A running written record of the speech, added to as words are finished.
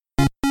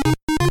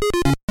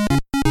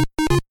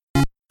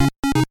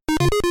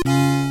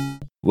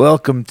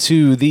Welcome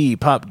to the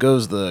Pop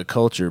Goes the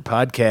Culture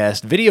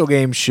podcast video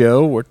game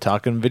show. We're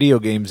talking video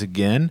games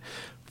again.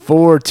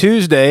 For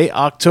Tuesday,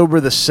 October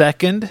the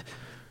 2nd,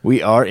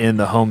 we are in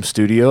the home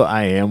studio.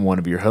 I am one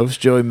of your hosts,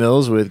 Joey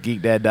Mills with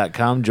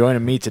GeekDad.com.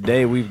 Joining me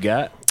today, we've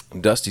got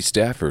Dusty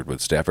Stafford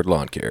with Stafford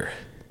Lawn Care.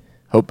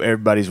 Hope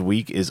everybody's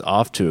week is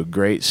off to a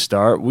great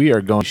start. We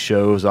are going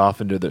shows off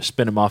into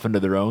spin them off into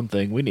their own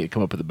thing. We need to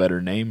come up with a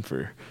better name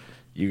for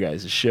you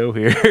guys' show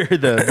here,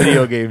 the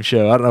video game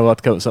show. I don't know what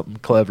to come up with something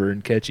clever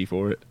and catchy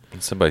for it.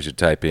 Somebody should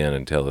type in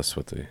and tell us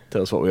what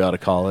we ought to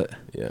call it.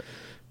 Yeah.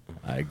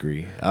 I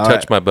agree.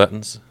 Touch my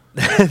buttons.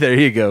 There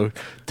you go.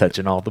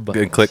 Touching all the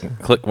buttons.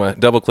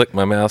 Double click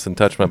my mouse and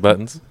touch my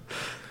buttons.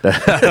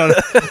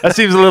 That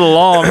seems a little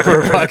long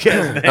for a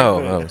podcast name.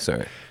 Oh,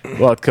 sorry.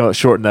 Well, I'll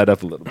shorten that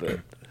up a little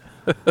bit.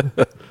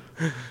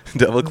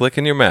 Double click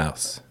in your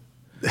mouse.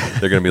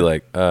 They're going to be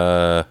like,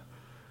 I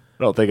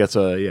don't think that's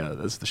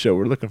the show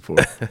we're looking for.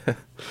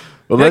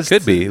 Well, that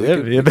could be.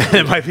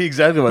 It might be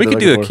exactly what we they're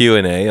could do looking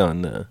a Q&A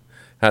on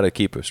how to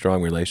keep a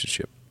strong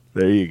relationship.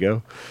 There you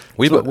go.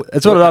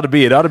 That's what it ought to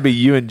be. It ought to be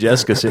you and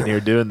Jessica sitting here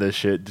doing this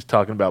shit, just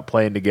talking about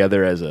playing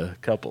together as a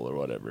couple or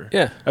whatever.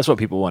 Yeah, that's what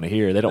people want to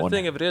hear. They don't want. The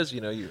thing of it is,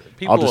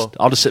 people.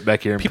 I'll just sit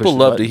back here. And people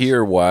love to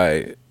hear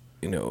why,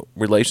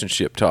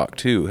 relationship talk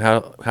too.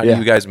 How do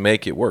you guys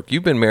make it work?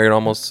 You've been married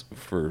almost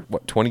for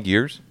 20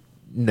 years?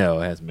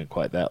 No, it hasn't been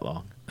quite that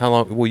long. How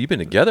long? Well, you've been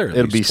together.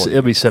 It'll be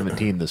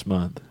 17 this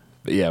month.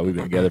 But yeah, we've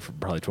been together for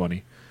probably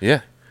 20.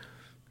 Yeah,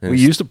 we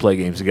used to play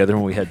games together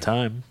when we had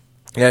time.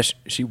 Yeah,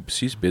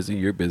 she's busy.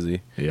 You're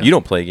busy. Yeah. You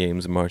don't play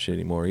games much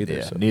anymore either.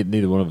 Yeah, so.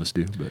 neither one of us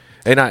do. But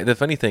and the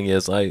funny thing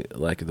is,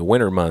 like the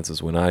winter months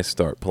is when I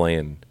start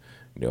playing.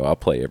 I'll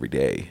play every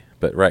day,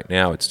 but right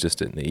now it's just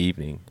in the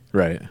evening.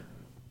 Right.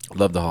 I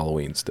love the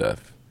Halloween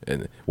stuff,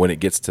 and when it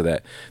gets to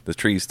that, the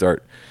trees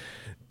start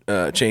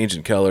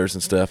changing colors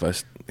and stuff.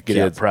 Get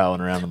out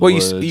prowling around in the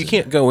woods. You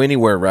can't go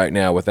anywhere right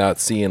now without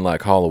seeing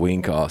like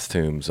Halloween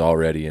costumes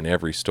already in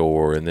every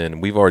store, and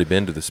then we've already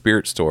been to the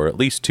Spirit store at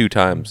least 2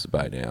 times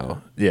by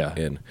now. Yeah,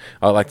 and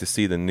I like to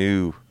see the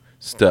new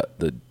stuff.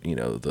 The what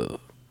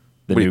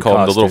do you call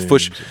them? The little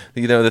push.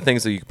 The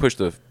things that you put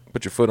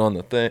your foot on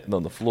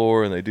the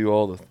floor, and they do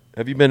all the.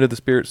 Have you been to the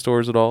Spirit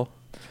stores at all?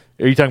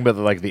 Are you talking about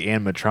the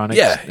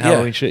animatronics?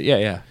 Halloween shit.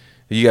 Yeah.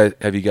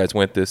 Have you guys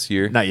went this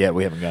year? Not yet.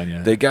 We haven't gone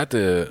yet. They got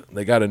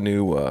a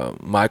new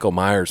Michael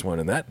Myers one,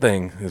 and that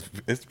thing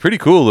it's pretty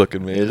cool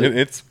looking,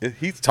 man.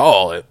 He's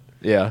tall.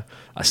 Yeah,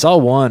 I saw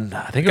one.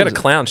 I think got a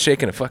clown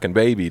shaking a fucking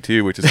baby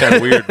too, which is kind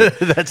of weird.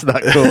 That's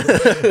not cool.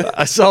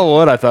 I saw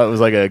one. I thought it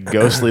was like a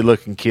ghostly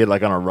looking kid,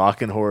 like on a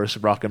rocking horse,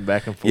 rocking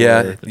back and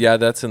forth. Yeah,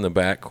 that's in the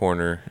back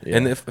corner. Yeah.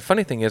 And the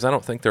funny thing is, I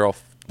don't think they're all.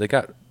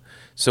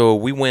 So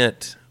we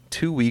went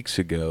 2 weeks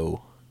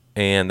ago,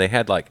 and they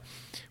had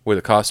where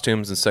the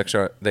costumes and section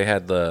art, they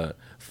had the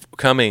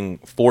coming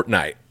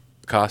Fortnite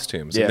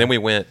costumes. Yeah. And then we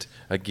went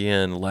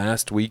again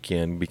last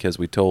weekend because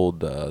we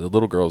told the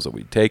little girls that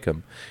we'd take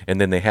them, and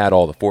then they had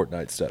all the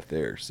Fortnite stuff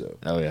there. So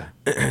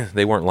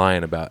they weren't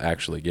lying about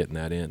actually getting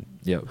that in.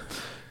 Yep.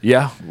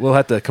 Yeah, we'll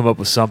have to come up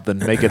with something.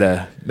 Make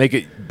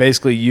it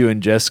basically you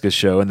and Jessica's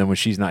show, and then when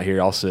she's not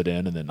here, I'll sit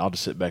in, and then I'll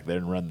just sit back there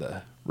and run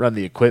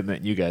the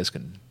equipment, and you guys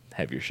can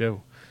have your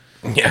show.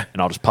 Yeah.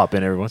 And I'll just pop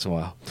in every once in a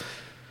while.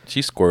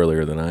 She's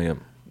squirrelier than I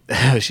am.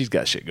 She's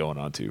got shit going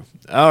on, too.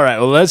 All right,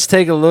 well, let's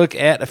take a look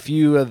at a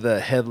few of the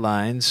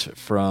headlines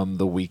from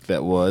the week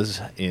that was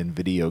in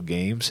video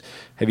games.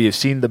 Have you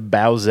seen the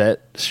Bowsette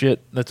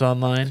shit that's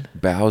online?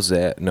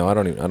 Bowsette? No, I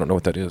don't know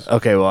what that is.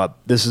 Okay, well,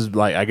 this is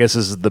I guess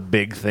this is the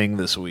big thing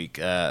this week.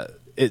 Nintendo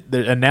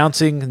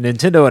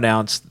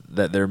announced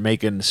that they're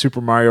making Super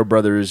Mario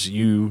Brothers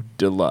U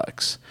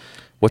Deluxe.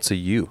 What's a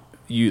U?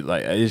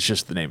 It's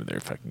just the name of their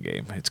fucking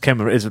game. It's a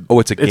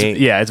game.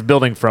 Yeah, it's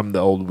building from the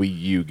old Wii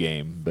U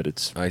game, but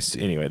it's. I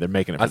see. Anyway, they're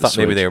making it. For I thought the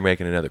maybe they were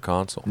making another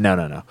console.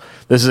 No.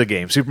 This is a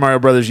game, Super Mario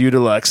Brothers U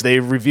Deluxe. They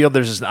revealed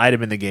there's an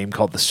item in the game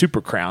called the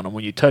Super Crown, and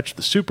when you touch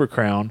the Super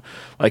Crown,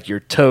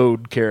 your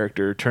Toad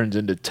character turns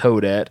into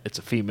Toadette. It's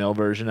a female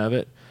version of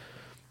it.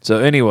 So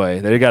anyway,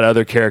 they got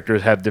other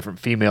characters have different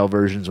female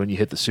versions when you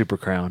hit the Super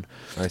Crown.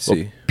 I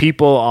see. Well,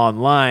 people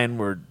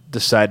online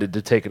decided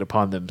to take it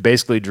upon them.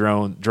 Basically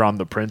drawn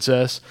the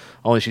princess,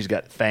 only she's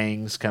got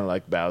fangs, kind of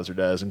like Bowser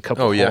does, and a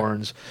couple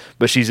horns.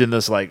 But she's in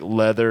this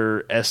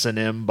leather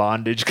S&M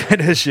bondage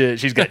kind of shit.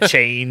 She's got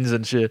chains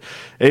and shit.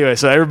 Anyway,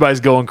 so everybody's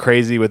going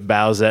crazy with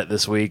Bowsette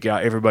this week.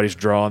 Everybody's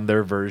drawing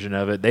their version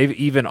of it. They've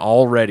even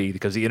already,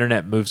 because the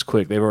internet moves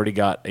quick, they've already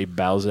got a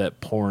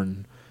Bowsette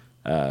porn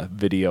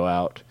video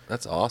out.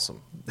 That's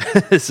awesome.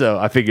 So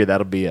I figured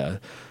that'll be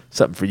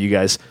something for you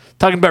guys.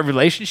 Talking about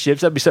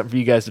relationships, that'd be something for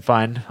you guys to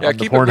find. Yeah, on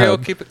keep the it real,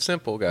 Pornhub. keep it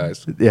simple,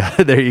 guys. Yeah,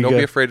 there you go. Don't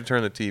be afraid to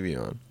turn the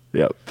TV on.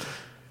 Yep.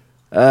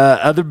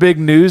 Other big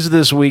news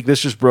this week,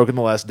 this just broke in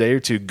the last day or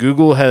two.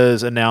 Google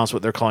has announced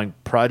what they're calling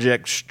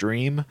Project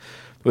Stream,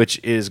 which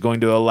is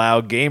going to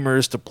allow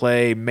gamers to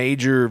play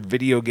major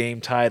video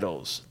game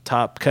titles,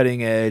 top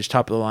cutting edge,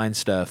 top of the line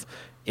stuff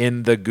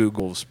in the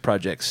Google's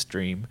Project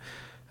Stream,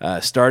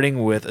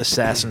 starting with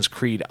Assassin's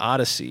Creed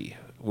Odyssey,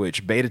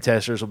 which beta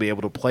testers will be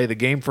able to play the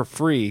game for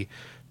free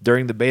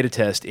during the beta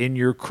test in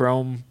your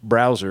Chrome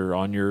browser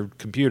on your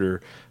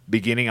computer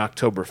beginning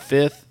October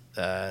 5th.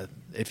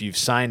 If you've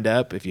signed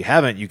up, if you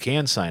haven't, you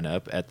can sign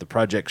up at the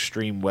Project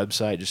Stream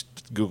website.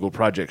 Just Google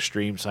Project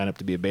Stream, sign up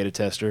to be a beta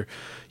tester.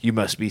 You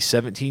must be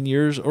 17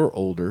 years or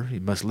older. You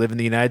must live in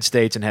the United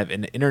States and have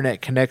an internet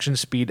connection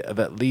speed of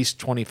at least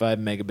 25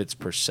 megabits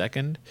per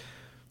second.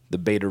 The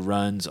beta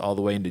runs all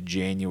the way into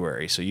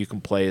January, so you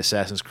can play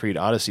Assassin's Creed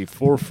Odyssey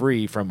for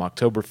free from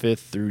October 5th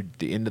through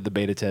the end of the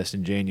beta test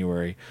in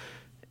January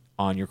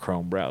on your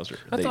Chrome browser.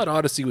 I thought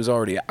Odyssey was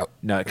already out.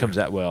 No, it comes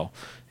out well.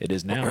 It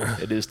is now.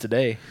 It is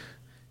today.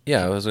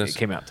 Yeah, it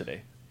came out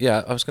today.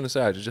 Yeah, I was going to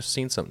say, I just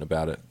seen something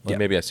about it. Like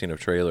maybe I seen a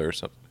trailer or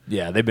something.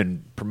 Yeah, they've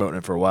been promoting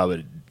it for a while, but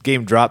the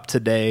game dropped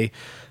today.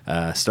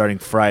 Starting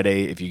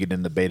Friday, if you get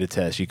in the beta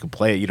test, you can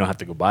play it. You don't have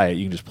to go buy it.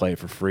 You can just play it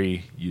for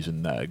free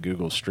using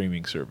Google's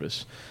streaming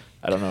service.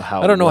 I don't know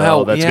how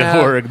that's going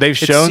to work. They've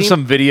shown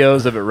some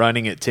videos of it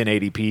running at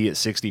 1080p at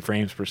 60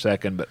 frames per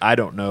second, but I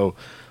don't know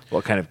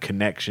what kind of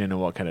connection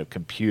and what kind of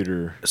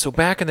computer. So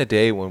back in the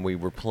day when we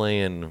were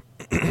playing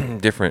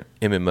different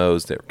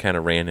MMOs that kind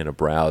of ran in a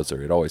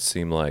browser, it always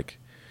seemed like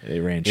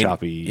they ran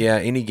choppy. Yeah,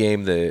 any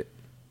game that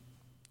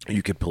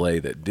you could play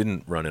that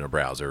didn't run in a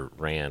browser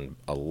ran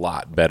a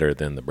lot better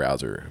than the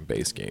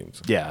browser-based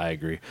games. Yeah, I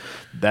agree.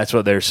 That's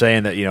what they're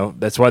saying.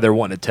 That's why they're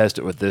wanting to test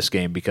it with this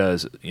game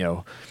because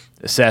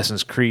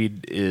Assassin's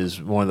Creed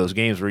is one of those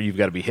games where you've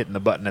got to be hitting the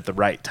button at the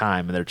right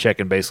time, and they're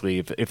checking basically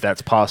if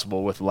that's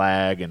possible with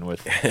lag and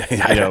with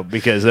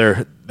because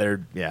they're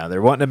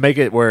wanting to make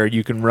it where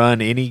you can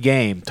run any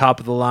game,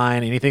 top of the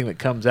line, anything that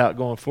comes out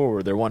going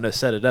forward. They're wanting to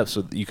set it up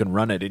so that you can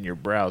run it in your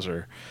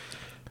browser.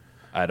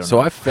 I don't know. So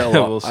I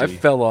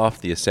fell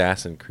off the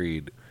Assassin's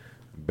Creed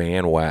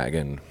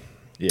bandwagon.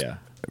 Yeah.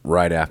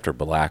 Right after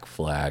Black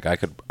Flag,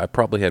 I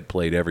probably had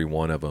played every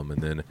one of them,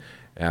 and then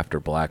after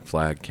Black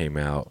Flag came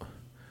out,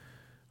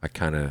 I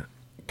kind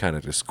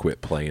of just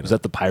quit playing. Was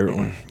that the pirate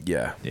one?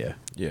 Yeah. Yeah.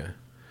 Yeah.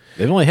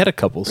 They've only had a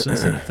couple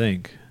since then, I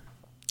think.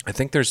 I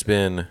think there's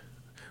been,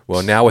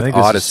 well, now with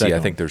Odyssey, I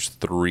think there's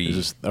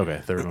 3.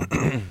 Third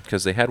one.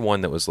 Because they had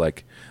one that was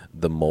like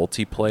the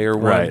multiplayer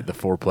one. Right, the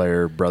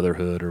 4-player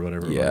Brotherhood or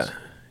whatever it was.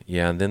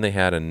 Yeah, and then they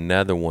had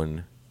another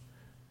one.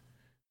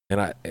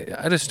 And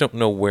I just don't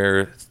know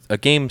where a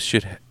game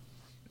should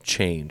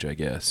change, I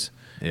guess.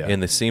 Yeah.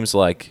 And it seems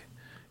like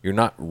you're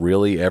not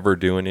really ever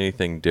doing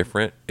anything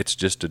different. It's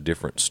just a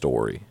different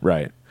story.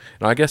 Right.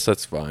 And I guess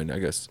that's fine. I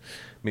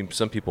mean,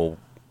 some people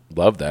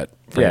love that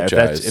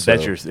franchise. If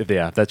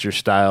that's your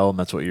style and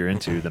that's what you're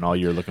into, then all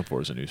you're looking for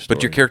is a new story.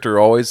 But your character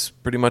always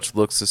pretty much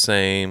looks the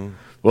same.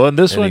 Well, in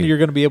this one, you're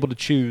going to be able to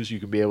choose. You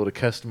can be able to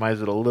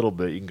customize it a little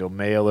bit. You can go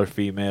male or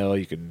female.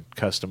 You can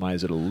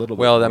customize it a little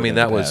bit. Well, I mean,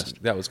 that was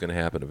going to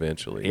happen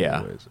eventually. Yeah.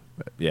 Anyways.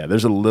 Yeah,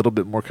 there's a little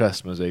bit more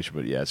customization,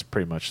 but yeah, it's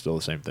pretty much still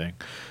the same thing.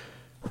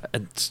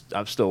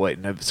 I'm still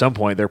waiting. At some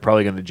point, they're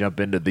probably going to jump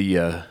into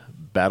the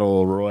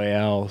battle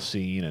royale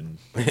scene and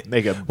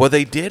make a. Well,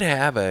 they did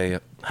have I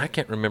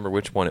can't remember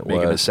which one it was.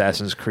 Make an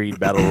Assassin's Creed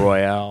battle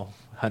royale.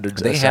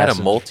 Hundreds. They had a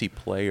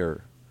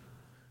multiplayer.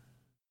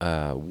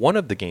 One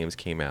of the games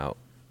came out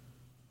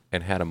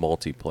and had a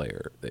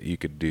multiplayer that you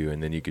could do,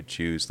 and then you could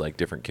choose like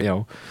different.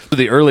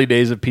 The early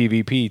days of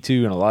PvP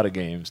too in a lot of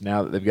games.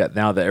 Now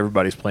that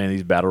everybody's playing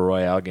these battle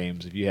royale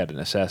games, if you had an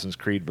Assassin's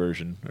Creed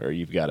version, or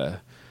you've got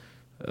a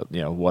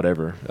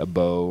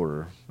bow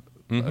or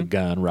a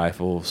gun,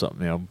 rifle,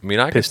 something. I mean,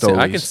 I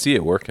can see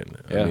it working.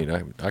 Yeah. I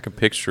mean, I can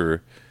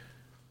picture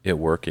it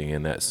working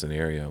in that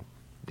scenario.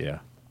 Yeah.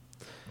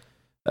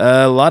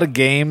 A lot of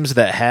games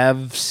that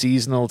have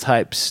seasonal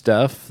type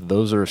stuff,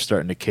 those are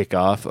starting to kick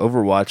off.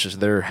 Overwatch,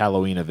 their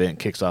Halloween event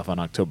kicks off on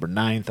October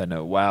 9th. I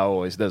know WoW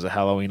always does a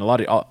Halloween.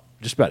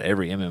 Just about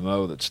every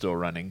MMO that's still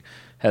running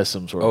has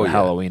some sort of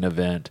Halloween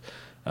event.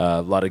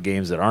 A lot of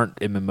games that aren't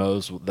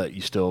MMOs that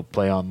you still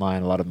play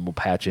online, a lot of them will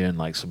patch in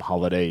like some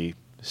holiday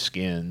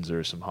skins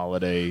or some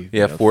holiday.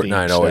 Yeah,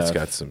 Fortnite always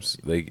got some.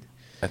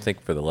 I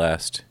think for the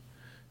last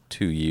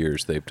 2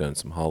 years they've done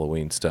some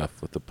Halloween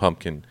stuff with the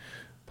pumpkin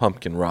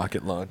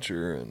rocket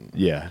launcher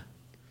and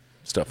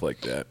stuff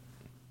like that.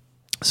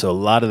 So a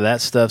lot of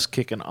that stuff's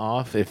kicking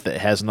off. If it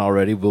hasn't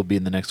already, will be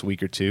in the next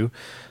week or two.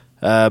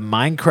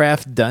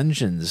 Minecraft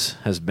Dungeons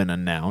has been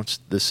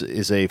announced. This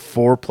is a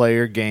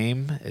 4-player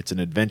game. It's an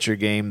adventure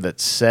game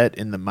that's set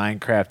in the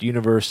Minecraft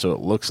universe, so it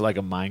looks like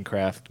a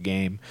Minecraft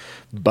game,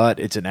 but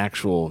it's an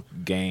actual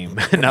game,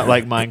 not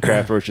like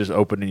Minecraft where it's just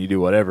open and you do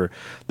whatever.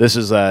 This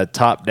is a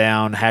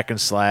top-down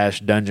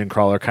hack-and-slash dungeon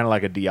crawler, kind of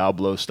like a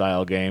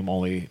Diablo-style game,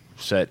 only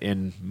set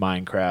in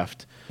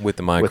Minecraft. With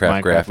the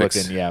Minecraft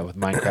graphics. With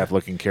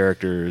Minecraft-looking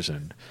characters.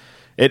 And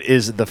it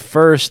is the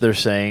first, they're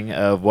saying,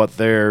 of what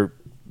they're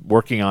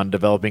working on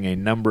developing a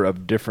number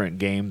of different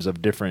games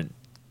of different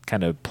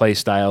kind of play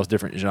styles,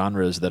 different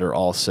genres that are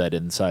all set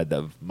inside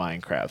of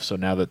Minecraft. So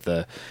now that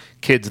the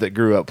kids that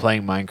grew up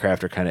playing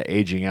Minecraft are kind of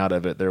aging out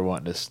of it, they're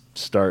wanting to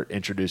start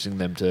introducing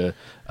them to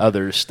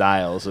other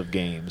styles of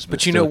games.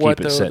 But you know what,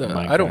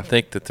 though?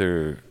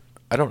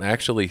 I don't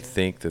actually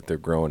think that they're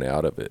growing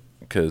out of it,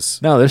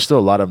 because no, there's still a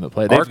lot of them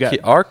that play.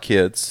 Our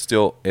kids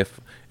still, if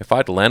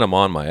I'd lend them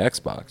on my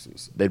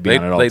Xboxes, they'd be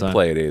on it all the time. They'd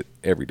play it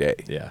every day.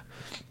 Yeah.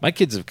 My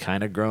kids have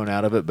kind of grown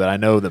out of it, but I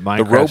know that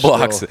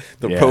Minecraft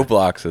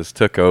Robloxes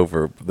took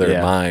over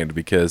their mind,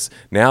 because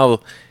now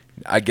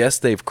I guess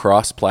they've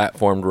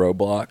cross-platformed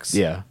Roblox.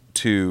 Yeah.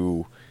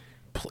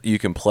 You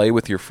can play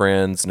with your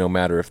friends no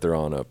matter if they're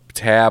on a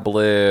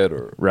tablet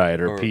or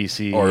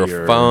PC or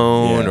a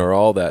phone or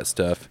all that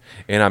stuff.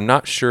 And I'm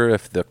not sure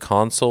if the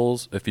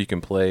consoles, if you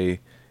can play.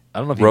 I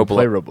don't know if you can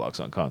play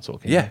Roblox on console.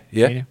 Can you?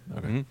 Yeah. Can you?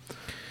 Okay. Mm-hmm.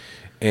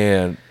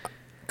 And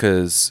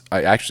because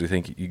I actually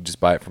think you can just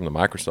buy it from the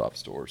Microsoft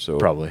store. So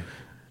probably.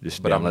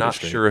 But I'm not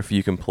sure if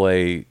you can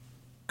play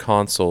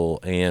console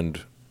and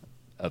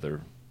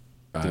other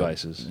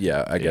devices.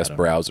 I guess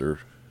browser.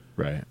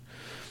 Right.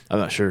 I'm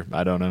not sure.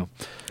 I don't know.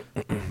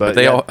 But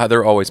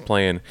they're always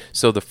playing.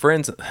 So the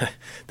friends,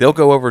 they'll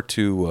go over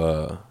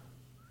to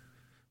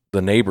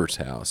the neighbor's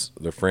house,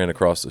 their friend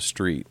across the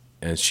street,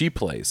 and she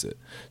plays it.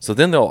 So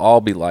then they'll all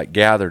be like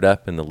gathered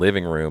up in the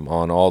living room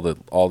on all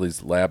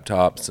these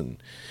laptops and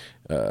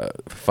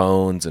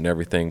phones and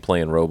everything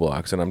playing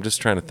Roblox. And I'm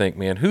just trying to think,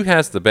 man, who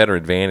has the better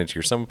advantage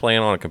here? Someone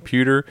playing on a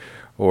computer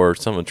or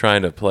someone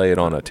trying to play it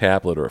on a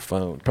tablet or a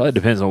phone? Probably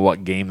depends on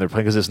what game they're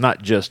playing, because it's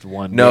not just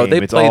one game.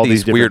 They play all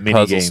these weird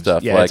puzzle games.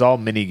 Stuff. Yeah, it's all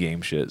mini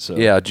game shit. So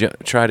yeah,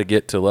 try to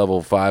get to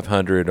level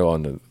 500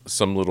 on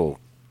some little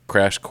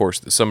crash course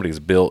that somebody's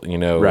built,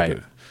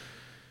 right.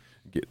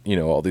 To get,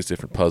 all these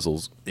different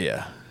puzzles.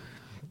 Yeah.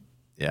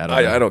 Yeah,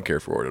 I don't care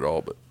for it at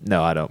all. But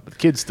no, I don't. But the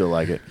kids still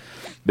like it.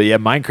 But yeah,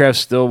 Minecraft's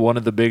still one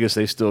of the biggest.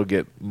 They still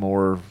get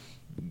more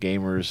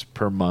gamers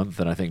per month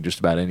than I think just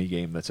about any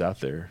game that's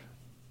out there.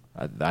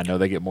 I know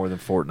they get more than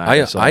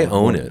Fortnite. I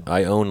own it.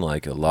 I own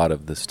like a lot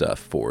of the stuff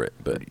for it,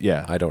 but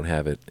yeah, I don't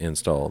have it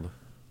installed.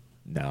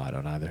 No, I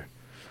don't either.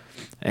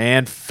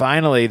 And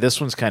finally, this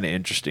one's kind of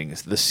interesting.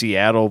 The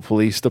Seattle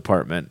Police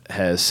Department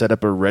has set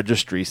up a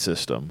registry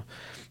system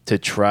to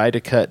try to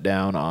cut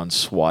down on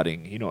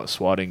swatting. You know what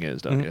swatting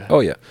is, don't you?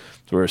 Oh, yeah.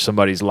 It's where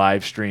somebody's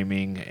live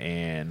streaming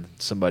and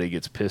somebody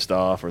gets pissed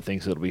off or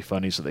thinks it'll be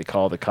funny, so they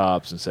call the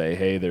cops and say,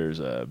 hey, there's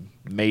a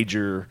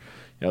major,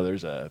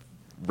 there's a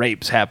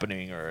rape's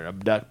happening or an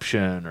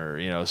abduction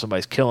or,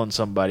 somebody's killing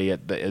somebody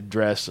at the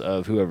address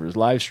of whoever's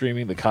live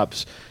streaming. The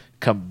cops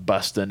come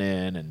busting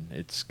in and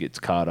it gets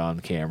caught on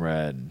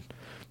camera, and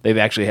they've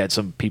actually had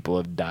some people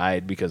have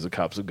died because the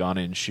cops have gone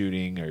in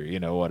shooting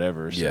or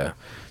whatever. So yeah,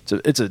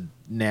 it's a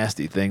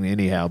nasty thing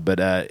anyhow.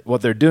 But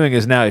what they're doing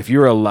is now, if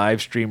you're a live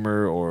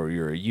streamer or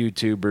you're a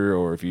YouTuber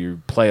or if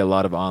you play a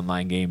lot of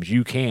online games,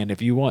 you can,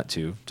 if you want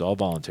to, it's all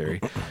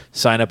voluntary,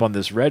 sign up on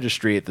this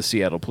registry at the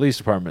Seattle Police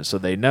Department, so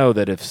they know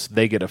that if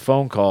they get a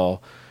phone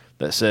call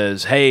that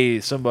says,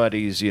 hey,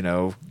 somebody's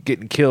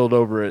getting killed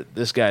over at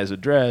this guy's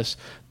address,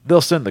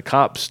 they'll send the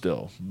cops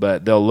still,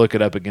 but they'll look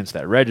it up against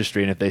that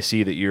registry, and if they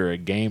see that you're a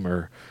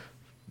gamer,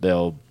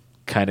 they'll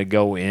kind of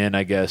go in,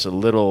 I guess, a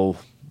little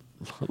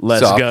less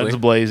softly. Guns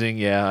blazing.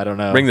 Yeah, I don't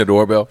know. Ring the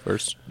doorbell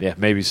first. Yeah,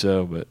 maybe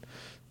so, but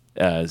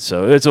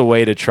so it's a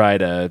way to try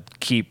to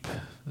keep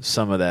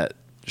some of that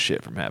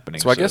shit from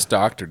happening. So I guess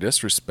Dr.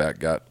 Disrespect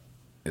got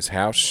his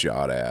house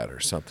shot at or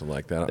something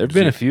like that. There have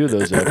been a few of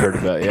those I've heard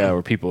about,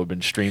 where people have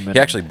been streaming. He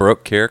actually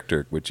broke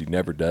character, which he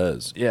never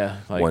does. Yeah,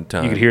 one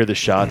time. You could hear the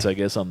shots, I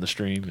guess, on the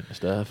stream and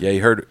stuff. Yeah,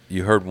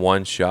 you heard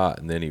one shot,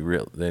 and then he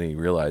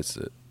realized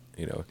that,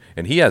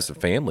 and he has a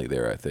family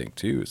there, I think,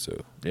 too.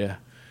 So yeah,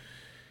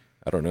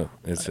 I don't know.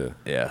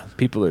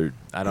 People are,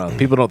 I don't know.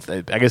 People don't.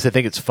 I guess they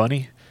think it's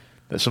funny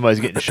that somebody's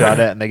getting shot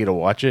at and they get to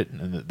watch it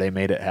and that they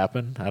made it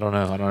happen. I don't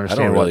know. I don't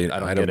understand.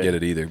 I don't get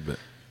it either, but.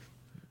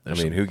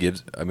 Who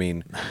gives?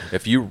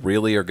 If you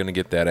really are going to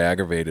get that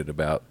aggravated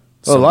about,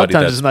 a lot of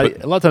times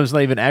it's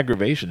not even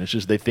aggravation. It's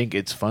just they think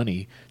it's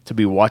funny to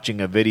be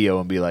watching a video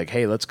and be like,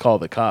 "Hey, let's call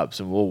the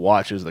cops," and we'll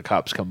watch as the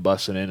cops come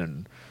busting in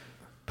and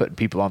putting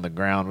people on the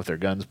ground with their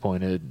guns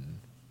pointed.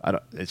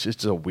 It's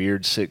just a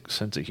weird, sick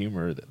sense of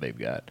humor that they've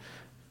got.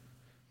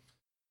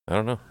 I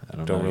don't know. I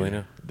don't really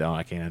know.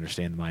 I can't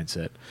understand the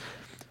mindset.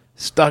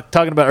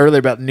 Talking about earlier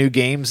about new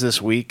games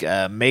this week,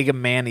 Mega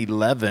Man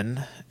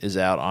 11 is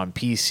out on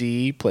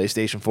PC,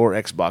 PlayStation 4,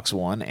 Xbox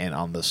One, and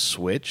on the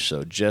Switch.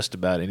 So just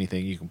about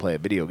anything you can play a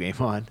video game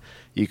on,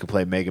 you can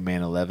play Mega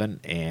Man 11.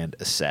 And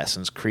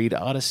Assassin's Creed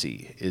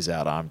Odyssey is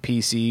out on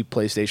PC,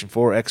 PlayStation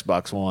 4,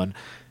 Xbox One,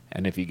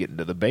 and if you get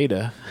into the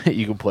beta,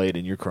 you can play it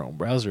in your Chrome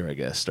browser, I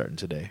guess, starting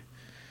today.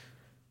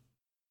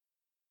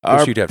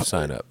 You'd have to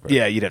sign up. Right?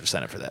 Yeah, you'd have to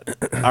sign up for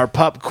that. Our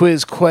pop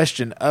quiz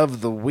question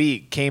of the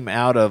week came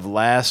out of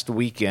last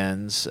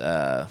weekend's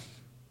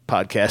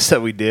podcast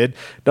that we did.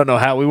 Don't know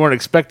how we weren't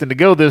expecting to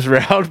go this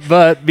route,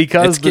 but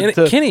because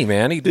Kenny,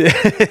 man,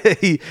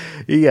 he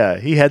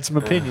had some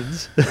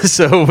opinions.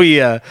 So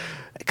we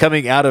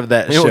coming out of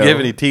that show. We won't give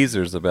any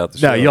teasers about the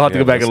show. No, you'll have to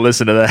go back and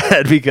listen to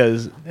that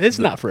because it's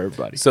not for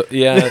everybody. So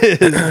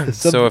yeah,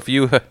 so if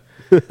you're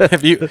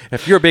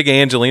a big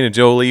Angelina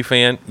Jolie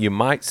fan, you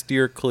might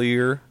steer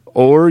clear.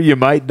 Or you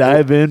might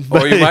dive in.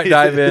 Or you might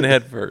dive in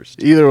head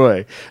first. Either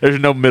way. There's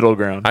no middle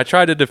ground. I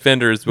tried to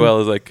defend her as well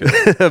as I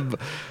could.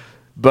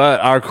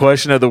 But our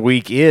question of the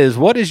week is,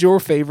 what is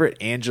your favorite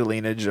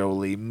Angelina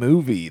Jolie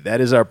movie?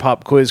 That is our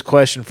pop quiz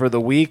question for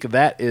the week.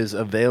 That is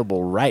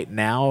available right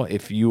now.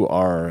 If you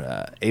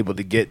are able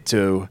to get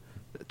to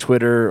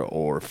Twitter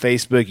or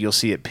Facebook, you'll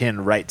see it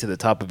pinned right to the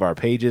top of our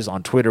pages.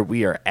 On Twitter,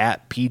 we are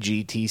at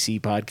PGTC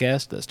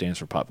Podcast. That stands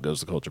for Pop Goes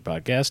the Culture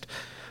Podcast.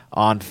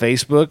 On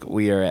Facebook,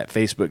 we are at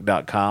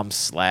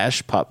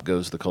facebook.com/Pop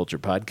Goes the Culture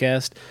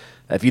Podcast.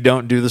 If you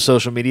don't do the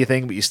social media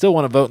thing, but you still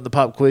want to vote in the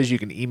pop quiz, you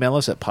can email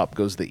us at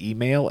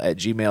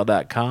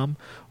popgoestheemail@gmail.com,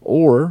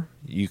 or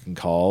you can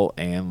call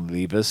and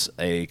leave us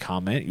a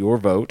comment, your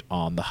vote,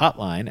 on the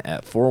hotline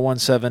at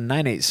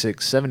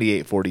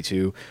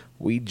 417-986-7842.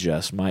 We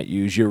just might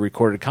use your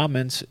recorded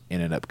comments in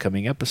an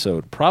upcoming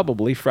episode,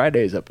 probably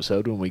Friday's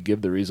episode when we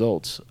give the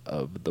results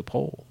of the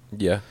poll.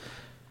 Yeah.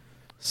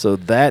 So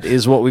that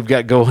is what we've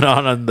got going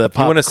on the pop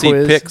quiz. You want to see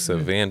pics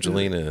of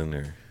Angelina in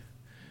her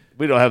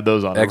We don't have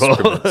those on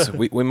excrements.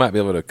 we might be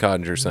able to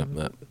conjure something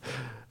up.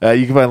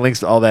 You can find links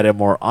to all that and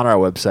more on our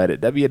website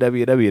at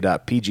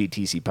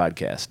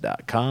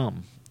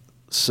www.pgtcpodcast.com.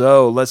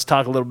 So let's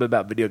talk a little bit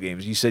about video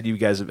games. You said you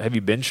guys have you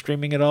been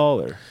streaming at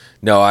all, or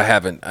no? I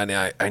haven't.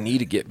 I need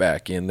to get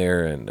back in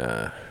there and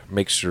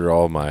make sure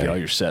all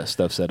your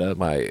stuff set up.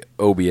 My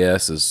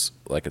OBS is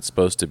like it's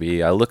supposed to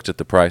be. I looked at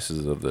the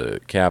prices of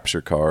the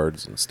capture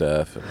cards and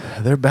stuff.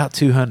 And they're about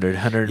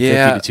 150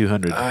 to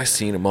 200. I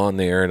seen them on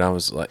there, and I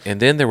was like,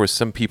 and then there was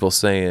some people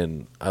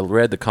saying, I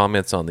read the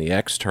comments on the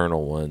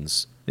external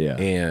ones,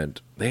 and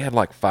they had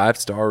like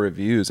 5-star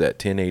reviews at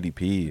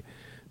 1080p.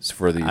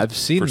 For these, I've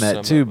seen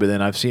that too, but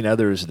then I've seen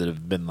others that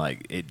have been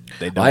like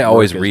they don't. I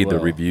always read the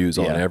reviews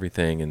on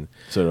everything, and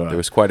so there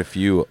was quite a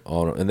few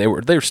on, and they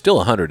were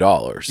still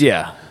 $100.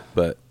 Yeah,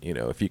 but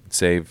if you can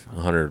save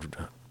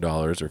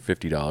 $100 or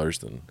 $50,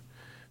 then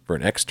for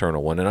an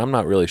external one, and I'm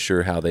not really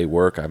sure how they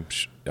work. I'm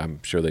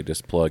sure they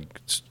just plug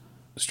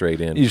straight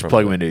in. You just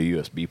plug them into a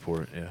USB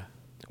port. Yeah.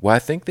 Well, I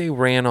think they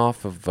ran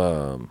off of.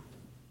 I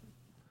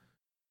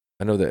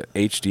know that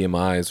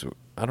HDMI's.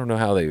 I don't know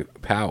how they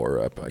power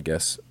up. I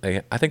guess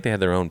I think they had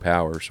their own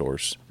power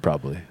source.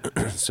 Probably.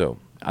 So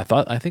I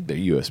think they're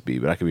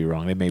USB, but I could be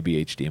wrong. They may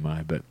be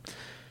HDMI, but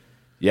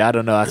yeah, I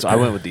don't know. I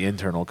went with the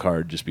internal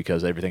card just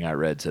because everything I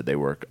read said they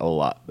work a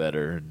lot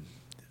better, and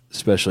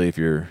especially if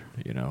you're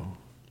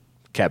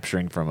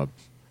capturing from a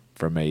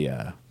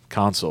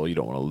console, you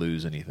don't want to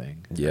lose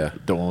anything. Yeah,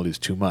 don't want to lose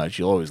too much.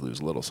 You'll always lose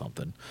a little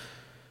something.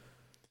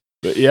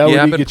 But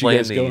I've been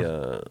playing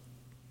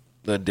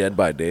the Dead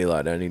by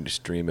Daylight. I need to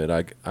stream it.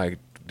 I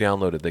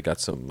downloaded. They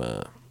got some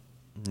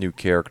new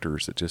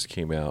characters that just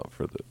came out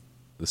for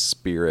the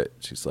Spirit.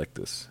 She's like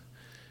this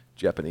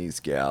Japanese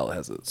gal,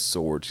 has a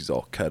sword. She's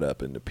all cut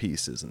up into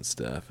pieces and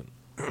stuff. And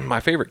my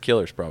favorite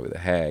killer is probably the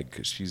Hag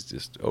because she's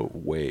just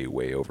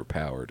way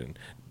overpowered. And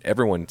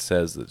everyone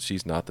says that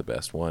she's not the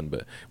best one,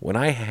 but when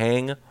I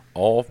hang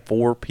all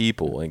 4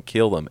 people and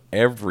kill them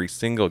every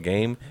single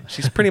game,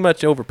 she's pretty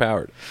much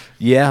overpowered.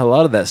 Yeah, a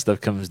lot of that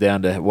stuff comes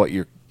down to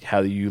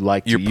how you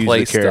like your to use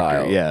play the character.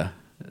 Style. Yeah.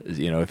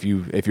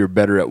 If you're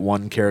better at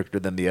one character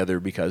than the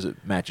other because it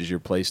matches your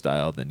play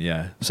style, then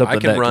I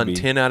can run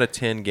 10 out of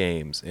 10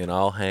 games, and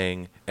I'll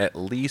hang at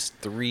least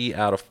 3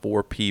 out of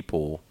 4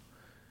 people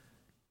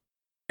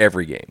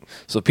every game.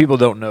 So people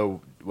don't know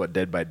what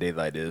Dead by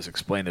Daylight is.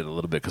 Explain it a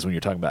little bit, because when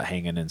you're talking about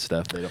hanging and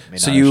stuff, they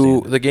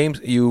don't. The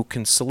games you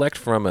can select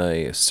from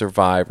a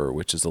survivor,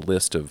 which is a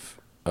list of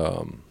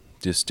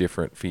just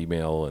different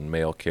female and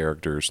male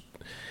characters,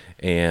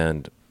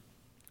 and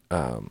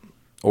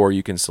or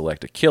you can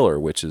select a killer,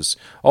 which is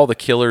all the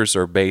killers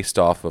are based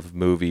off of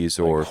movies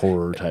or like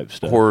horror type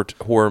stuff.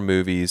 Horror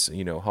movies,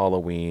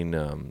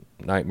 Halloween,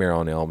 Nightmare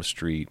on Elm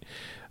Street,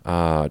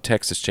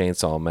 Texas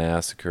Chainsaw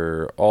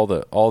Massacre, all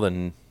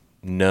the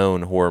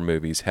known horror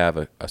movies have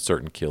a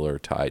certain killer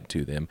tied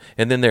to them.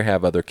 And then there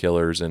have other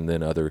killers and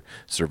then other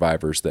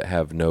survivors that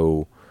have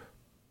no,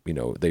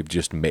 they've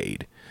just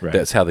made. Right.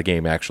 That's how the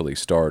game actually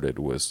started.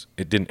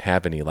 It didn't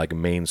have any like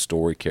main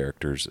story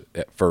characters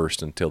at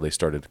first until they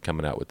started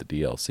coming out with the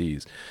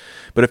DLCs.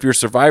 But if you're a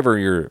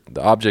survivor,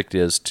 the object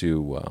is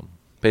to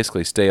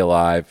basically stay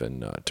alive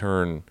and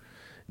turn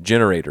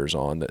generators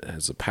on that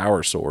has a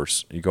power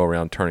source. You go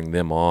around turning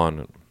them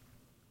on,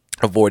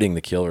 avoiding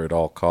the killer at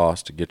all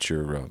costs to get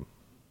your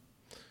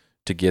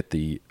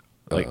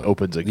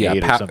opens a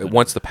gate or something.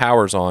 Once the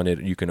power's on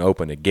it, you can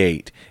open a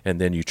gate,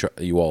 and then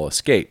you all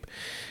escape.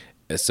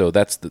 So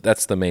that's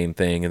the main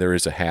thing, and there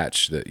is a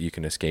hatch that you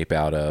can escape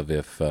out of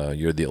if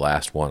you're the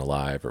last one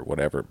alive or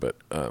whatever. But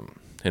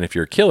and if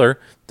you're a killer,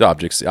 the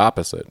object's the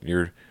opposite.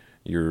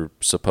 You're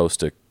supposed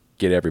to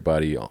get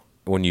everybody.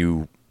 When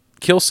you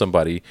kill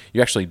somebody,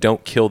 you actually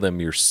don't kill them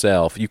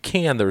yourself. You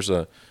can.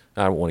 I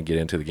don't want to get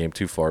into the game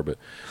too far, but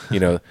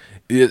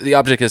the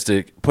object is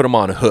to put them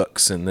on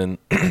hooks, and then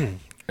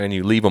and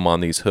you leave them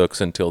on these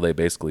hooks until they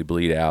basically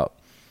bleed out,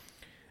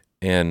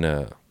 and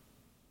then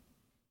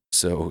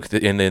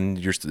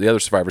the other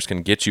survivors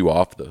can get you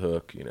off the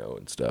hook,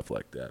 and stuff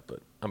like that.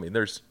 But I mean,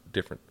 there's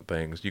different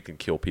things. You can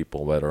kill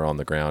people that are on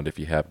the ground if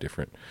you have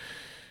different,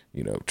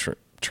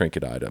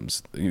 trinket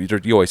items. You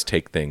always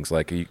take things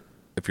like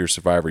if you're a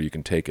survivor, you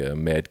can take a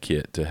med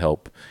kit to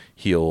help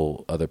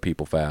heal other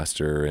people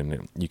faster,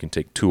 and you can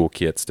take tool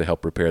kits to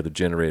help repair the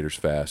generators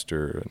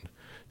faster and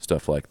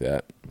stuff like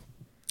that.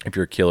 If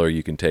you're a killer,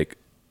 you can take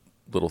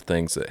little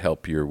things that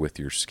help you with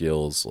your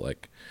skills,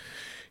 like,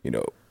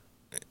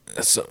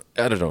 so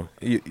I don't know.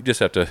 You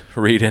just have to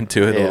read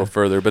into it a little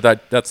further,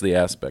 but that's the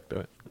aspect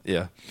of it.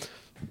 Yeah.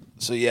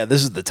 So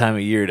this is the time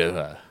of year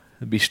to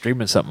be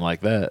streaming something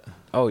like that.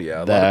 Oh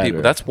yeah, a lot of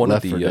people. That's one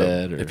of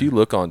the. If you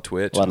look on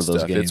Twitch and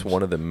stuff, it's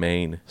one of the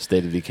main.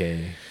 State of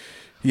Decay.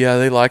 Yeah,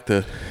 they like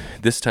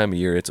this time of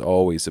year. It's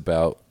always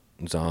about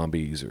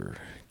zombies or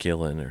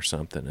killing or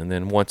something, and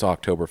then once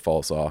October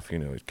falls off,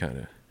 it kind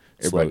of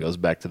everybody goes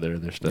back to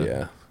their stuff.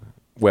 Yeah.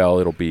 Well,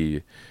 it'll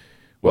be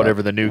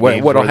whatever the new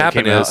game. What'll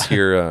happen is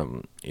here,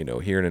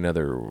 here in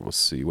another. We'll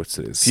see. What's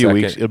this? Few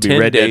weeks. It'll be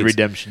Red Dead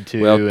Redemption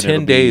 2. Well,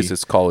 10 days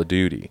is Call of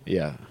Duty.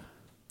 Yeah.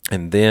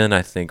 And then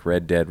I think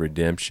Red Dead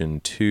Redemption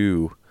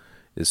 2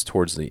 is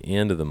towards the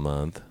end of the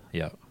month.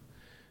 Yeah.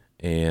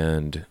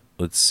 And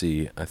let's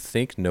see. I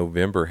think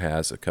November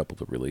has a couple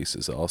of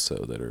releases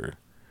also that are.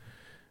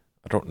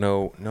 I don't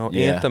know. No,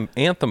 yeah.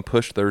 Anthem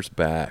pushed theirs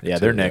back. Yeah,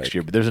 they're next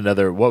year. But there's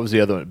another. What was the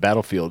other one?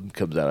 Battlefield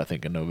comes out, I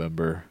think, in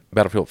November.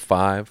 Battlefield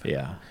 5.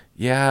 Yeah.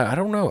 Yeah, I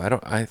don't know.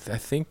 I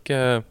think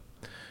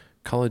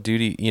Call of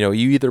Duty. You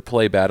either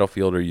play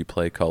Battlefield or you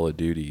play Call of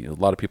Duty. A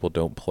lot of people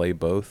don't play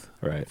both.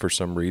 Right. For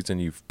some reason,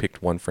 you've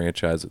picked one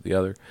franchise or the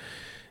other,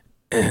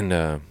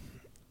 and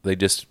they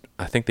just.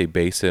 I think they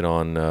base it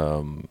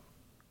on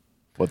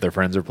what their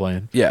friends are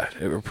playing. Yeah,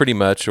 pretty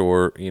much,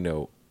 or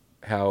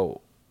how.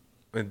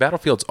 I mean,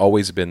 Battlefield's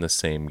always been the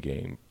same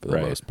game for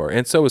the most part,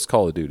 and so is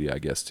Call of Duty, I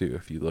guess, too,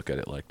 if you look at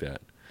it like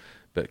that.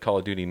 But Call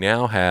of Duty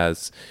now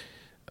has,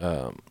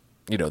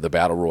 the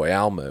Battle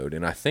Royale mode,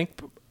 and I think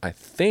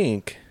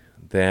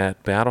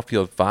that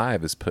Battlefield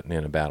 5 is putting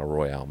in a Battle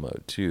Royale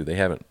mode too. They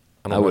haven't.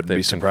 I wouldn't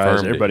be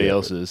surprised. Everybody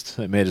else is.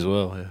 They may as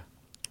well. Yeah.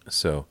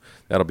 So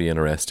that'll be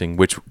interesting.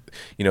 Which,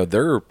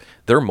 their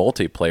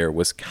multiplayer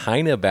was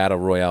kind of Battle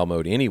Royale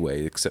mode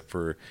anyway, except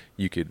for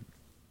you can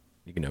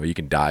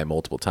die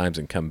multiple times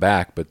and come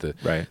back, but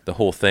the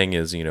whole thing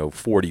is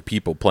 40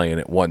 people playing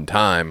at one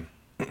time.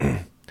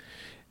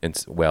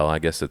 And I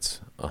guess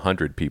it's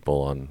 100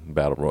 people on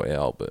Battle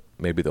Royale, but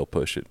maybe they'll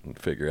push it and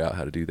figure out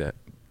how to do that.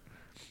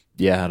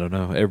 Yeah, I don't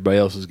know. Everybody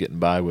else is getting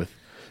by with.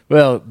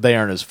 Well, they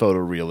aren't as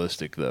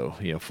photorealistic though.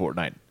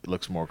 Fortnite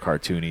looks more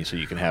cartoony, so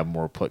you can have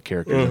more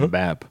characters in the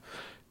map.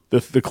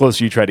 The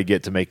closer you try to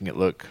get to making it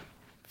look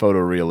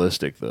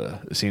photorealistic,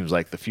 it seems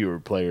like the fewer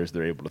players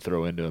they're able to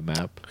throw into a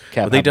map.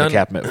 Cap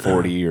them at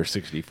 40 or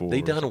 64.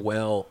 They done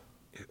well.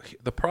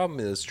 The problem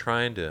is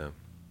trying to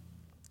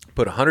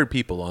put 100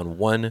 people on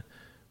one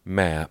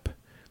map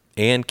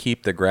and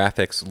keep the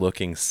graphics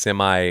looking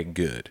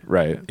semi-good.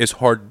 Right. It's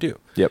hard to do.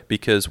 Yep.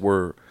 Because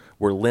we're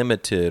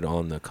limited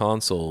on the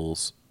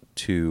consoles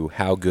to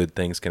how good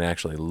things can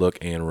actually look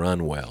and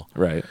run well.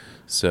 Right.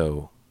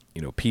 So,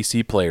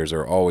 PC players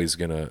are always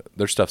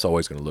their stuff's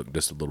always gonna look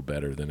just a little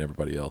better than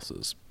everybody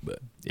else's. But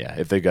yeah,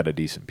 if they got a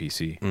decent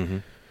PC, mm-hmm.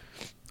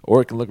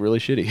 or it can look really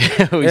shitty.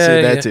 We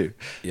said that too.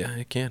 Yeah,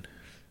 it can.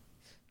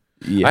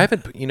 Yeah,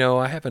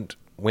 I haven't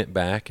went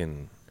back,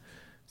 and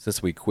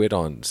since we quit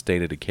on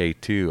State of Decay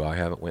 2, I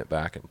haven't went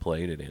back and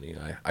played it any.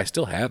 I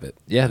still have it.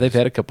 Yeah, they've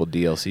had a couple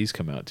DLCs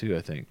come out too,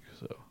 I think.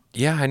 So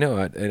yeah, I know,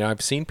 and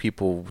I've seen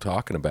people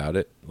talking about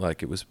it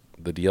like it was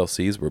the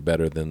DLCs were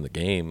better than the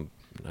game.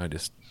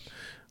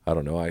 I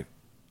don't know.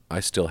 I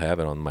still have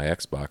it on my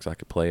Xbox. I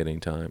could play it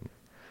anytime.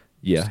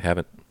 Yeah. Just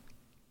haven't.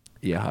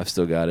 Yeah, I've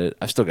still got it.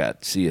 I've still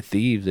got Sea of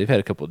Thieves. They've had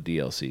a couple of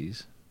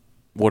DLCs.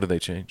 What did they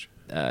change?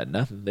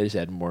 Nothing. They just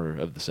add more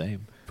of the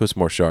same. Put some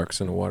more sharks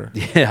in the water.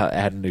 Yeah,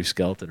 add a new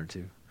skeleton or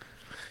two.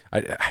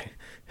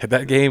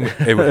 That game,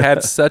 it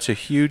had such a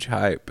huge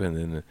hype, and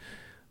then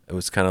it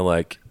was kind of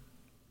like,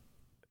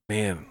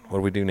 man, what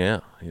do we do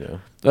now?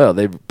 Well,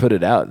 they put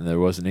it out, and there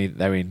wasn't any.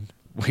 I mean,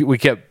 we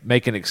kept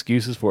making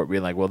excuses for it,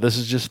 being like, well, this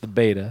is just the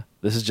beta.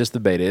 This is just the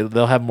beta.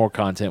 They'll have more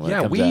content when it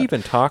comes out. Yeah, we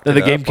even talked about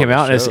the game came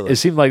out, and it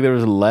seemed like there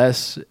was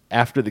less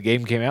after the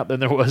game came out than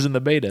there was in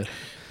the beta.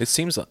 It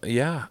seems like,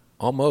 yeah,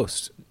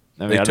 almost.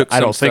 I mean, I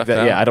don't think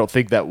that. Yeah, I don't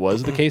think that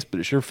was the case, but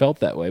it sure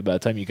felt that way by the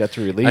time you got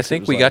to release. I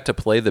think we got to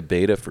play the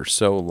beta for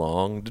so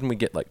long. Didn't we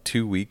get like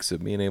 2 weeks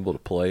of being able to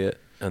play it,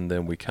 and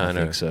then we kind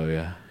of. I think so,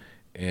 yeah.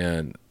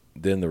 And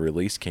then the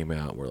release came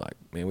out, and we're like,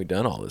 man, we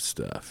done all this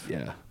stuff.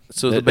 Yeah.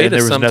 So the beta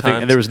there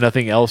was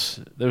nothing else.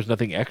 There was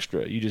nothing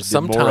extra. You just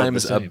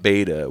sometimes a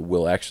beta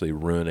will actually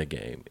ruin a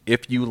game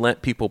if you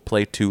let people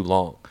play too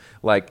long.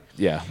 Like,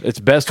 yeah, it's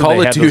best when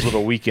they have those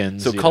little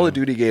weekends. So Call of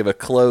Duty gave a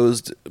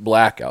closed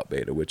blackout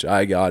beta, which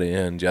I got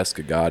in,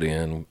 Jessica got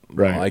in.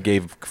 Right. I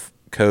gave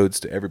codes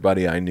to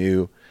everybody I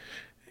knew,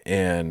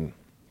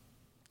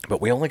 but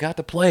we only got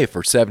to play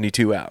for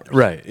 72 hours.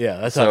 Right. Yeah,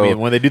 that's how I mean.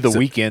 When they do the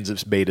weekends of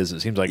betas,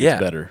 it seems like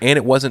it's better. And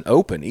it wasn't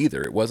open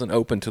either. It wasn't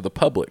open to the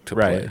public to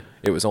play.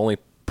 It was only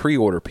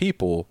pre-order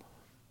people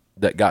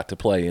that got to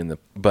play in the.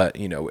 But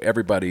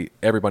everybody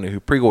who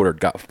pre-ordered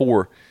got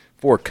four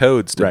 4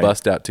 codes to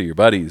bust out to your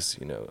buddies,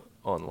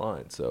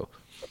 online. So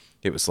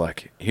it was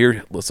like,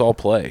 here, let's all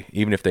play,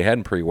 even if they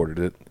hadn't pre-ordered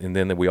it, and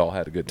then we all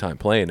had a good time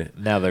playing it.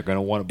 Now they're going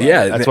to want to buy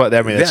it. That's what,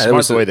 that's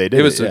smart the way they did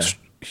it. It was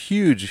a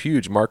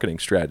huge marketing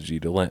strategy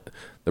to let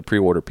the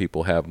pre-order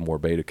people have more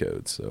beta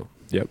codes. So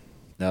yep.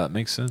 No, that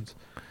makes sense.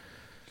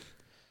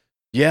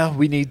 Yeah,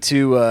 we need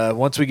to,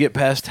 once we get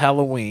past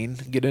Halloween,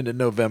 get into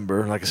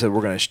November, like I said,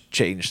 we're going to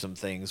change some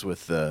things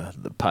with the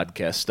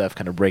podcast stuff,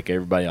 kind of break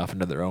everybody off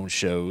into their own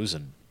shows,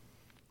 and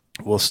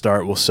we'll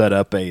set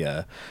up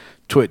a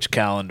Twitch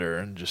calendar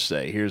and just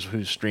say, here's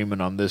who's streaming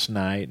on this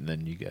night, and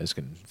then you guys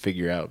can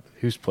figure out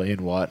who's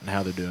playing what and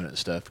how they're doing it and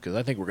stuff, because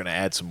I think we're going to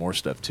add some more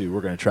stuff, too. We're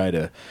going to try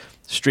to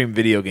stream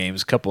video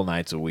games a couple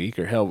nights a week,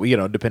 or hell,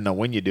 depending on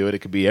when you do it, it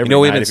could be every night.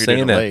 We've been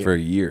saying that for a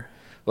year.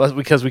 Well, that's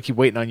because we keep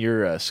waiting on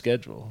your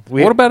schedule.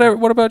 What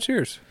about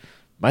yours?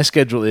 My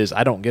schedule is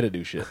I don't get to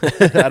do shit.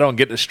 I don't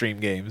get to stream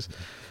games.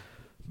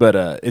 But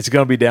it's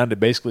going to be down to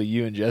basically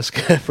you and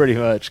Jessica pretty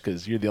much,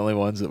 because you're the only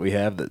ones that we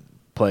have that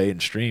play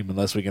and stream,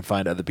 unless we can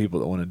find other people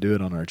that want to do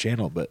it on our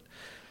channel. But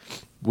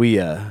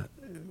we'll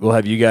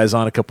have you guys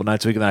on a couple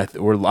nights a week, and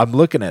I'm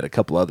looking at a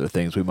couple other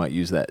things we might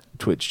use that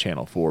Twitch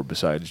channel for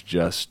besides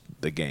just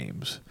the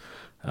games.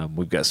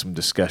 We've got some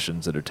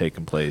discussions that are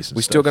taking place.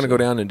 We still going to go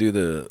down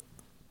and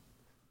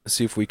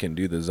see if we can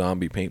do the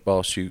zombie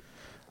paintball shoot.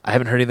 I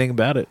haven't heard anything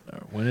about it.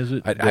 When is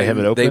it? I have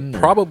it open? They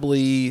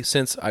probably,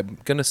 since I'm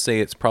going to say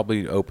it's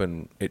probably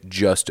open, it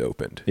just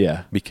opened.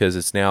 Yeah. Because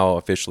it's now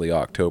officially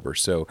October.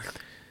 So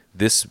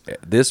this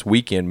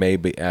weekend may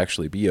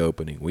actually be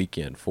opening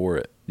weekend for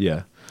it.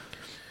 Yeah.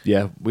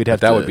 Yeah, we'd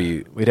have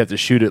to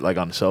shoot it like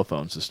on cell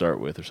phones to start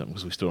with or something,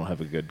 because we still don't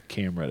have a good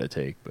camera to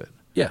take. But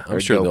yeah, I'm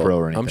sure they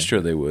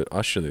would.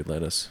 I'm sure they'd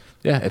let us.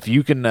 Yeah, if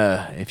you can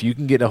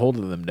get a hold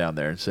of them down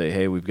there and say,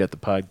 hey, we've got the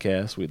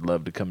podcast, we'd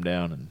love to come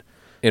down and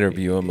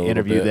interview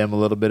them a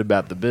little bit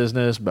about the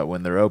business, about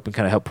when they're open,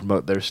 kind of help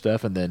promote their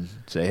stuff, and then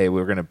say, hey,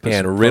 we're going to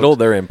put riddle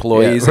their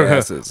employees'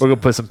 asses. We're going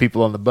to put some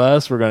people on the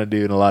bus. We're going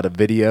to do a lot of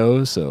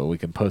videos so we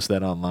can post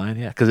that online.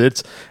 Yeah, because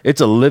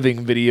it's a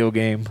living video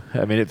game.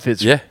 I mean, it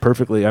fits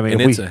perfectly. I mean,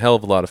 and it's a hell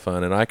of a lot of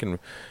fun.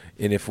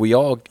 And if we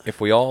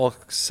all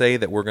say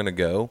that we're going to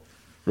go,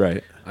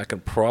 right, I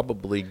can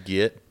probably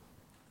get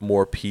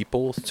more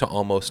people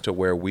to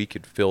where we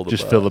could fill the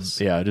bus.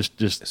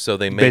 Just so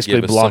they may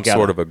give us some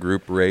sort of a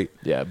group rate.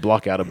 Yeah,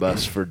 block out a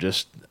bus for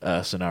just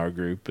us and our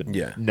group, and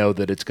know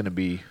that it's going to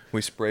be.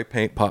 We spray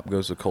paint Pop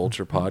Goes the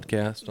Culture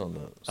podcast on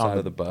the side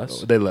of the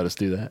bus. They let us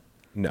do that?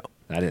 No,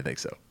 I didn't think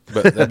so.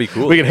 But that'd be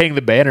cool. We could hang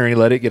the banner and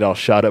let it get all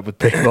shot up with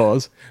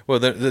paintballs. Well,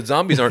 the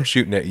zombies aren't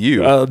shooting at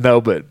you. No,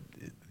 but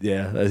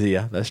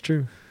that's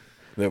true.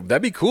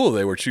 That'd be cool if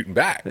they were shooting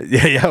back.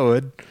 Yeah, I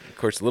would. Of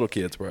course, little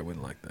kids probably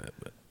wouldn't like that,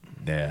 but.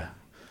 Yeah,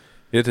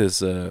 it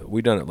is.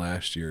 We done it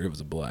last year. It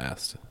was a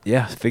blast.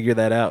 Yeah, figure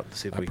that out.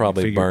 See if I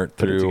probably burnt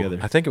through.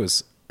 I think it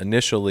was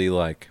initially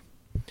like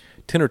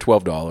 $10 or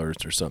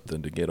 $12 or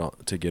something to get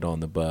on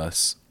the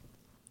bus,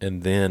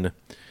 and then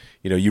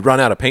you run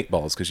out of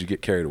paintballs because you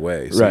get carried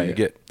away. So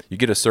right. You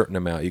get a certain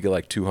amount. You get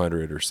like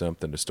 200 or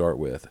something to start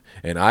with.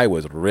 And I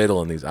was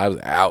riddling these. I was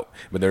out,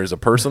 but there's a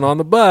person on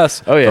the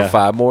bus. Oh yeah, for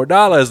 $5 more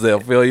they'll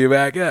fill you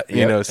back up.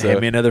 So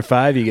hand me another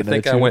 $5. You get. I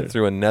think I went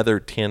through another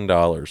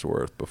 $10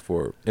 worth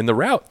before. And the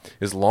route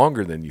is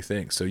longer than you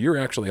think. So you're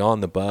actually on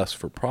the bus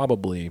for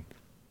probably,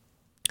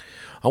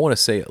 I want to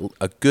say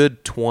a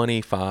good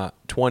 20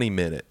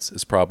 minutes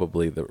is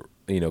probably the.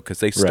 Because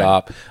they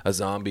stop, right. A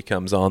zombie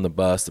comes on the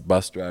bus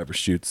driver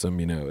shoots them.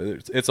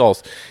 It's all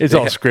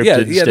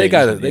scripted. Yeah,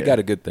 they got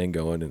a good thing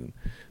going,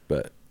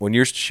 but when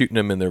you're shooting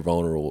them in their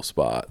vulnerable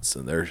spots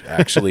and they're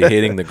actually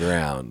hitting the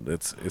ground,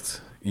 it's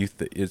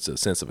a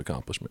sense of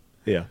accomplishment.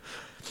 Yeah,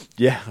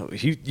 yeah.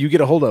 You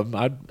get a hold of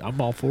them.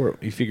 I'm all for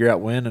it. You figure out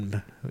when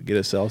and get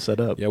us all set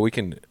up. Yeah, we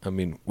can. I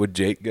mean, would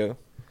Jake go?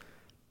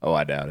 Oh,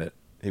 I doubt it.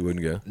 He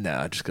wouldn't go?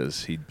 No, just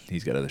because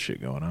he's got other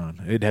shit going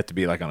on. It'd have to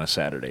be like on a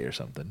Saturday or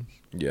something.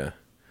 Yeah.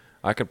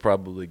 I could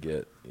probably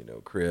get,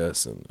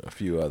 Chris and a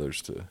few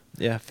others to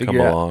come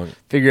along.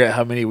 Figure out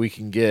how many we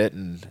can get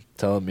and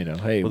tell them,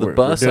 hey, we're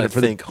doing it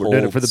for the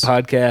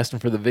podcast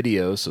and for the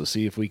videos, so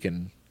see if we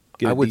can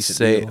get a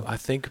decent deal. I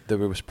think there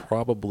was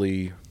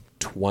probably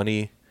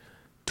 20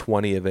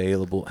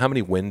 available. How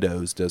many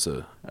windows does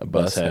a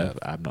bus have?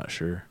 I'm not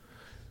sure.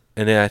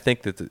 And then I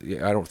think that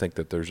I don't think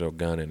that there's a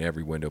gun in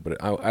every window, but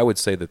I would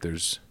say that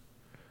there's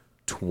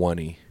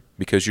 20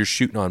 because you're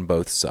shooting on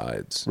both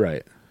sides,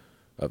 right,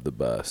 of the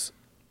bus.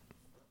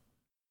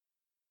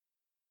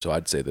 So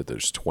I'd say that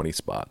there's 20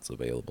 spots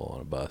available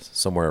on a bus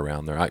somewhere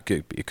around there.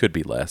 It could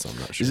be less. I'm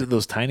not sure. Is it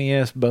those tiny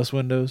ass bus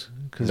windows?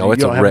 No,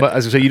 it's I was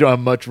gonna say you don't have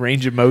much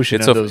range of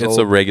motion. It's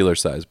a regular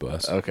size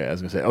bus. Okay, I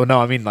was gonna say. Oh no,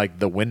 I mean like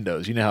the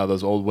windows. You know how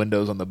those old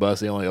windows on the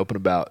bus they only open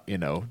about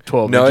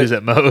 12 inches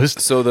at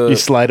most. So you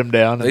slide them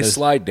down. They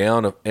slide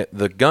down.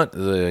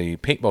 The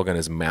paintball gun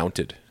is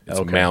mounted. It's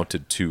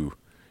mounted to.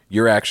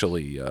 You're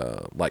actually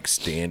like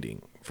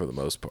standing for the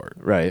most part,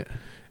 right?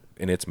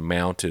 And it's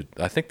mounted.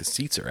 I think the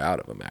seats are out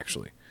of them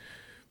actually.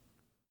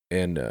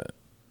 And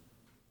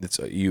it's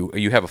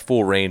you have a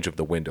full range of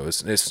the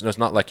windows. It's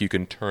not like you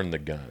can turn the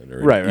gun,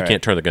 or Right.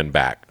 can't turn the gun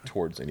back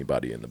towards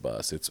anybody in the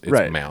bus. It's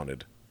Right.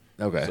 mounted.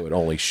 Okay. So it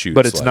only shoots.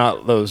 But it's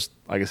not those,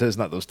 like I said, it's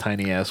not those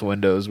tiny ass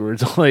windows where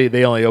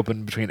they only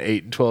open between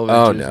 8 and 12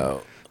 inches. Oh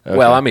no. Okay.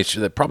 Well, I mean,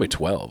 they're probably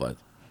 12,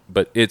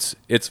 but it's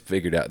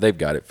figured out. They've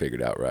got it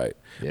figured out right.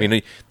 Yeah. I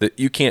mean,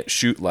 you can't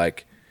shoot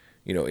like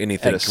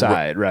anything at a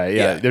side, right?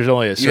 Yeah. There's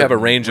only a certain you have a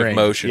range of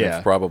motion yeah.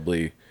 of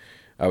probably,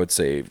 I would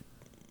say,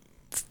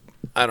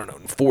 I don't know,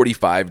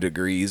 45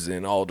 degrees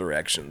in all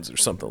directions or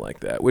something like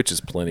that, which is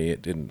plenty.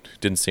 It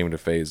didn't seem to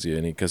phase you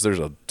any, because there's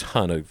a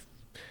ton of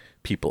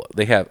people.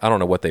 I don't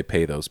know what they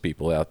pay those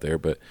people out there,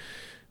 but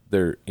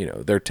they're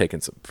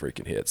taking some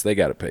freaking hits. They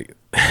got to pay.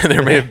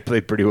 They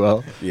play pretty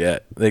well. Yeah,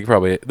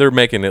 they're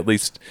making at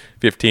least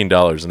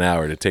 $15 an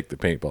hour to take the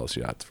paintball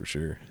shots for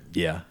sure.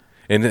 Yeah.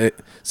 And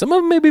some of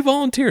them may be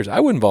volunteers.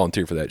 I wouldn't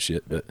volunteer for that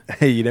shit, but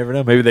hey, you never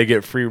know. Maybe they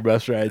get free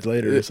bus rides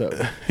later or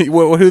something.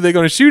 who are they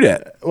going to shoot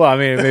at? Well, I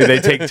mean, maybe they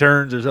take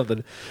turns or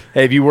something.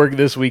 Hey, if you work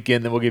this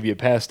weekend, then we'll give you a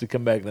pass to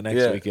come back the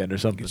next weekend or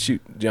something.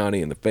 Shoot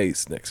Johnny in the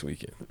face next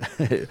weekend.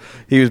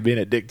 He was being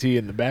a dick to you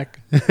in the back.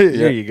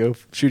 There you go.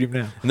 Shoot him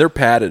now. And they're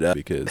padded up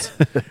because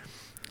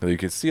you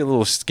can see a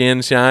little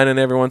skin shining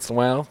every once in a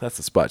while. That's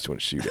the spot you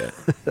want to shoot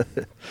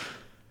at.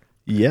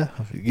 Yeah,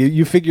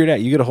 you figure it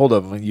out. You get a hold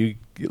of them and you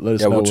let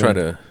us know.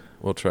 Yeah,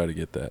 we'll try to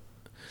get that.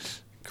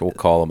 We'll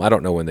call them. I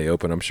don't know when they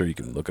open. I'm sure you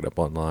can look it up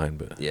online,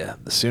 but yeah,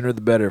 the sooner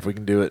the better if we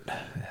can do it.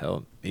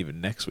 Hell,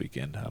 even next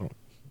weekend.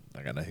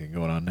 I got nothing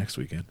going on next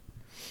weekend.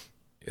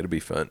 It'll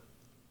be fun.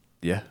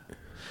 Yeah,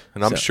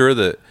 and I'm sure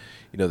that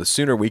the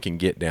sooner we can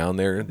get down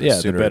there, the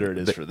better it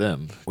is for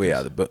them.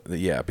 Well,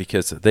 yeah,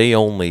 because they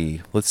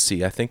only, let's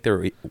see, I think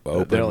they're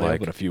open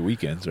open a few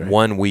weekends, right?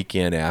 One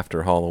weekend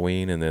after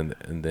Halloween, and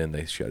then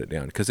they shut it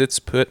down because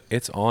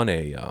it's on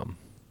a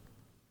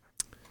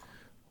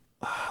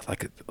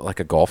like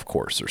a golf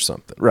course or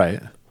something,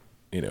 right?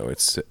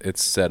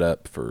 It's set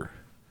up for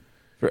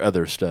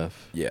other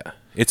stuff. Yeah,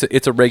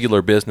 it's a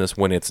regular business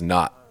when it's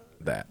not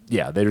that.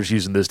 Yeah, they're just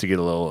using this to get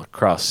a little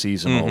cross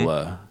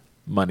seasonal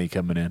money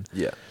coming in.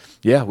 Yeah.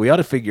 Yeah, we ought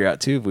to figure out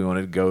too if we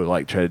wanted to go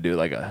try to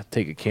do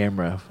take a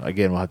camera.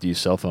 Again, we'll have to use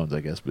cell phones, I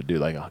guess, but do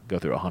go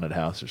through a haunted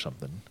house or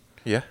something.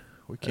 Yeah,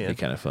 we can. That'd be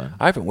kind of fun.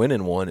 I haven't went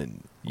in one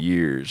in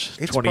years.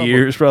 20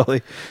 years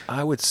probably.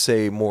 I would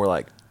say more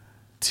like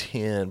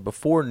 10.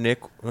 Before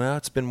Nick, well,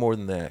 it's been more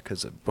than that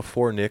because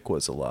before Nick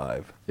was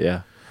alive.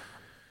 Yeah.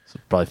 So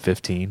probably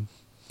 15.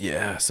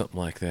 Yeah, something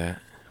like that.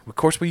 Of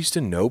course, we used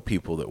to know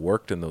people that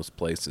worked in those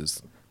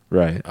places.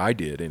 Right. I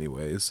did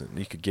anyways, and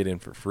you could get in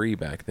for free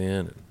back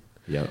then. And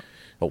yeah.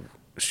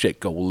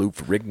 Shake old Lou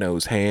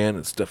Ferrigno's hand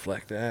and stuff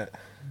like that.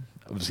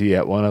 Was he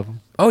at one of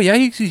them? Oh, yeah,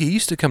 he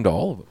used to come to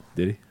all of them.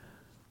 Did he?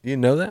 You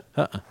didn't know that?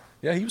 Uh-uh.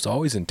 Yeah, he was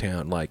always in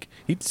town. Like,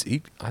 I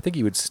think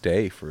he would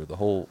stay for the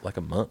whole,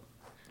 a month.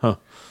 Huh.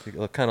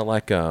 Kind of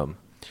like,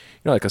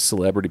 like a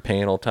celebrity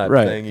panel type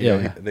thing.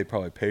 Yeah. They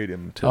probably paid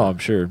him to. Oh, I'm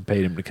sure.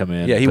 Paid him to come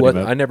in. Yeah, he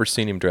wasn't. I never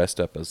seen him dressed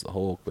up as the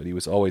Hulk, but he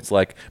was always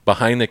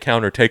behind the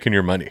counter taking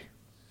your money.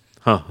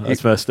 Huh,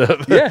 that's messed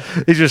up. Yeah.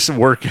 He's just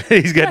working.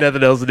 He's got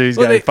nothing else to do. He's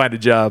got to find a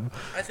job.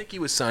 I think he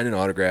was signing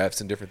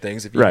autographs and different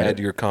things. If you had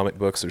your comic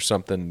books or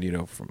something,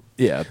 from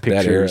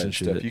pictures and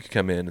stuff, shit. you could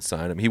come in and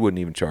sign them. He wouldn't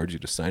even charge you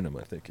to sign them.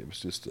 I think it was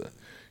just a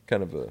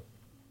kind of a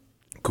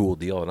cool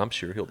deal, and I'm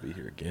sure he'll be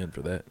here again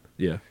for that.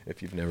 Yeah.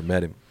 If you've never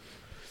met him.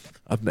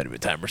 I've met him a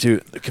time or two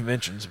at the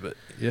conventions, but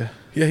yeah.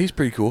 Yeah, he's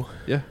pretty cool.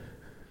 Yeah.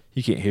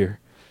 You can't hear.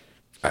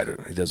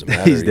 It doesn't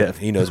matter. He's deaf.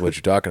 He knows what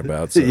you're talking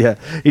about. So. Yeah.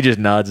 He just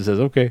nods and says,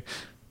 okay.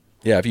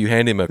 Yeah, if you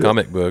hand him a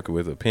comic book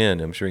with a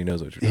pen, I'm sure he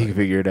knows what you're talking about. He can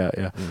figure it out,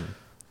 yeah. Mm.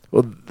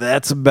 Well,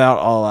 that's about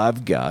all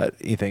I've got.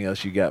 Anything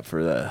else you got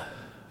for the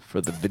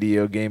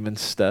video gaming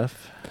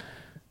stuff?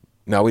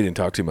 No, we didn't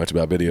talk too much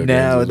about video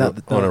games. No,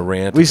 on a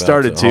rant. We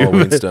started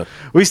to. Stuff.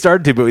 We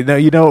started to,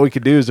 but you know what we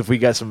could do is if we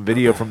got some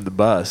video from the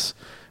bus,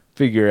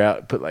 figure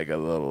out, put a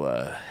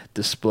little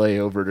display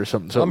over it or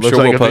something. So I'm sure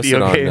we'll post it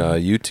on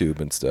YouTube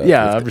and stuff.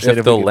 Yeah,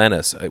 if they'll let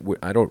us.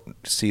 I don't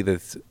see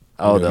this.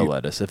 Oh, they'll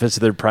let us. If it's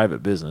their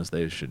private business,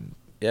 they should.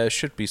 Yeah, it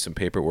should be some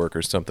paperwork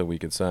or something we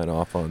can sign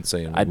off on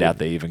saying. I doubt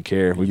they even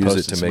care. We use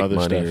it to make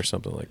money or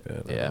something like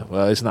that. Yeah,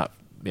 well, it's not.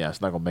 Yeah,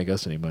 it's not going to make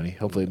us any money.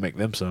 Hopefully, make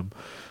them some.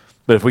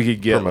 But if we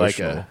could get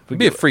it'd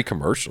be a free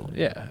commercial.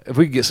 Yeah, if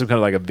we could get some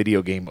kind of a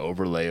video game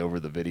overlay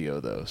over the video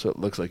though, so it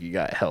looks like you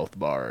got health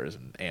bars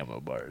and ammo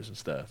bars and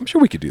stuff. I'm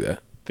sure we could do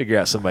that. Figure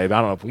out somebody. But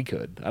I don't know if we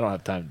could. I don't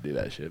have time to do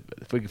that shit. But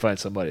if we could find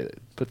somebody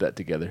that put that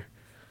together,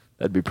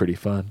 that'd be pretty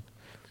fun.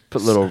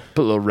 Put little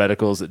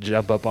reticles that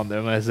jump up on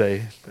them as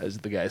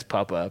the guys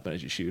pop up and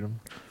as you shoot them.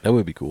 That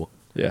would be cool.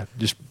 Yeah,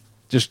 just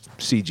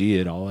CG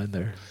it all in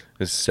there.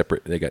 It's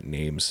separate. They got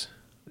names.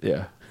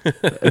 Yeah,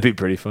 it'd be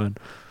pretty fun.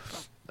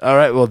 All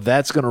right, well,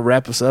 that's going to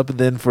wrap us up. And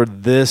then for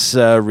this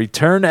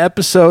return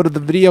episode of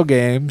the video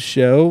game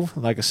show,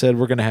 like I said,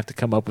 we're going to have to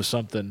come up with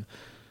something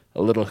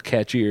a little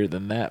catchier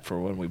than that for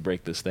when we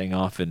break this thing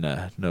off in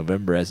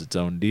November as its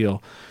own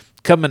deal.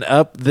 Coming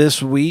up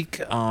this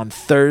week on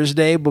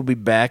Thursday, we'll be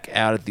back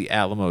out at the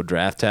Alamo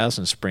Drafthouse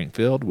in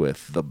Springfield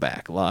with The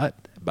Back Lot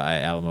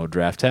by Alamo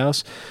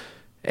Drafthouse.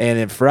 And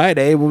then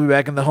Friday, we'll be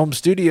back in the home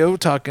studio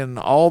talking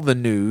all the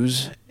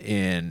news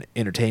in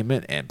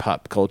entertainment and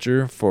pop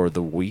culture for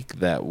the week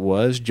that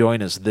was.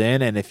 Join us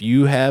then. And if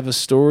you have a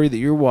story that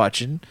you're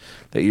watching,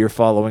 that you're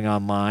following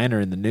online or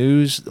in the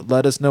news,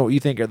 let us know what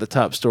you think are the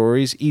top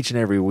stories each and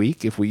every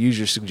week. If we use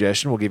your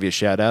suggestion, we'll give you a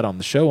shout out on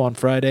the show on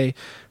Friday.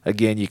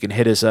 Again, you can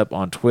hit us up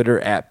on Twitter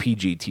at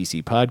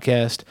PGTC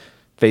Podcast.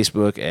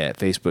 Facebook at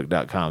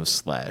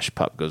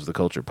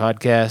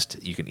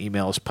facebook.com/popgoestheculturepodcast. You can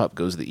email us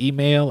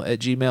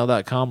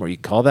popgoestheemail@gmail.com, or you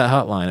can call that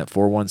hotline at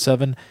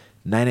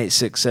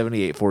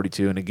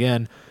 417-986-7842. And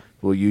again,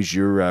 we'll use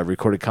your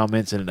recorded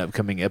comments in an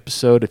upcoming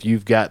episode. If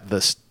you've got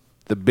the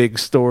big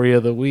story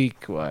of the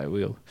week, why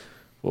we'll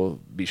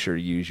be sure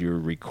to use your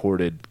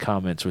recorded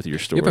comments with your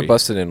story. You haven't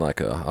busted in like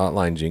a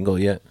hotline jingle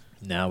yet?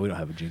 No, we don't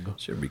have a jingle.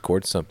 Should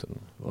record something.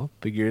 Well,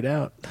 figure it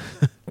out.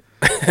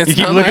 You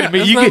keep looking at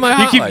me.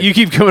 You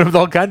keep coming up with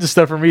all kinds of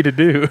stuff for me to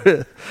do.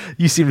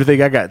 You seem to think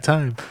I got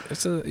time. It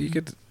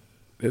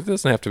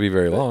doesn't have to be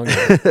very long.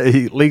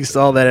 Links to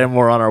all that and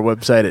more on our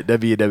website at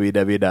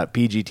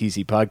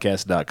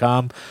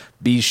www.pgtcpodcast.com.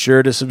 Be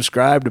sure to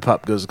subscribe to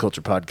Pop Goes the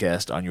Culture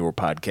Podcast on your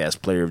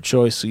podcast player of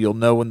choice so you'll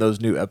know when those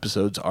new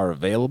episodes are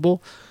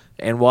available.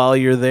 And while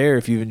you're there,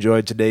 if you've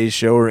enjoyed today's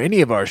show or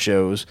any of our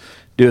shows,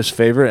 do us a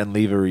favor and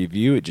leave a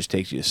review. It just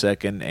takes you a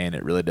second, and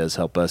it really does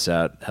help us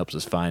out. Helps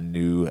us find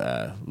new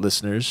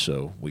listeners,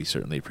 so we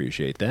certainly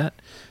appreciate that.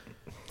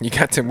 You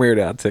got some Weird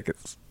Al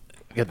tickets.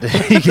 You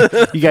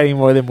got any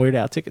more of them Weird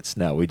Al tickets?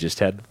 No, we just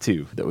had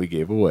 2 that we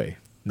gave away.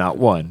 Not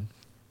 1,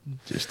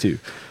 just 2. You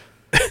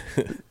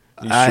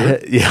sure?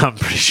 Yeah, I'm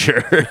pretty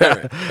sure.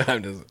 I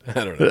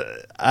don't know.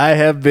 I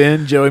have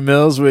been Joey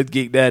Mills with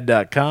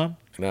GeekDad.com.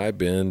 And I've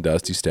been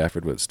Dusty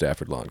Stafford with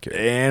Stafford Lawn Care.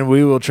 And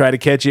we will try to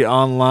catch you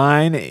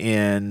online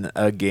in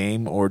a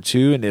game or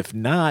 2. And if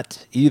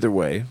not, either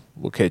way,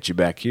 we'll catch you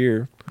back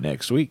here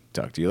next week.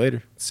 Talk to you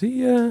later.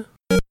 See ya.